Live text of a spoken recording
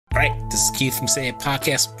right, this is Keith from Say It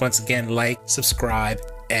Podcast. Once again, like, subscribe,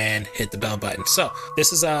 and hit the bell button. So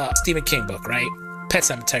this is a Stephen King book, right? Pet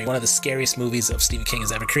Sematary, one of the scariest movies of Stephen King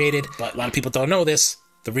has ever created. But a lot of people don't know this.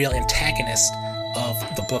 The real antagonist of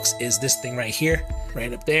the books is this thing right here,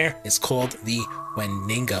 right up there. It's called the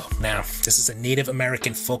Wendigo. Now, this is a Native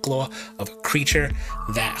American folklore of a creature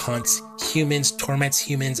that hunts humans, torments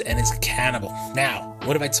humans, and is a cannibal. Now,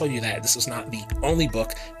 what if I told you that this was not the only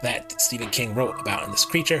book that Stephen King wrote about in this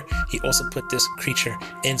creature? He also put this creature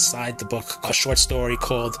inside the book, a short story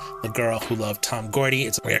called The Girl Who Loved Tom Gordy.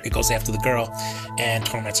 It's where it goes after the girl and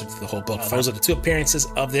torments her through the whole book. Those are the two appearances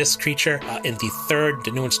of this creature. In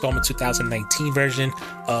the new installment, 2019 version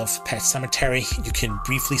of Pet Sematary, you can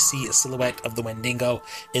briefly see a silhouette of the Wendigo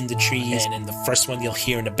in the trees, and in the first one you'll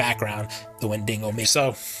hear in the background the Wendigo makes.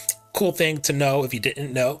 So cool thing to know if you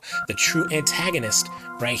didn't know, the true antagonist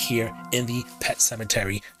right here in the Pet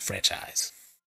Sematary franchise.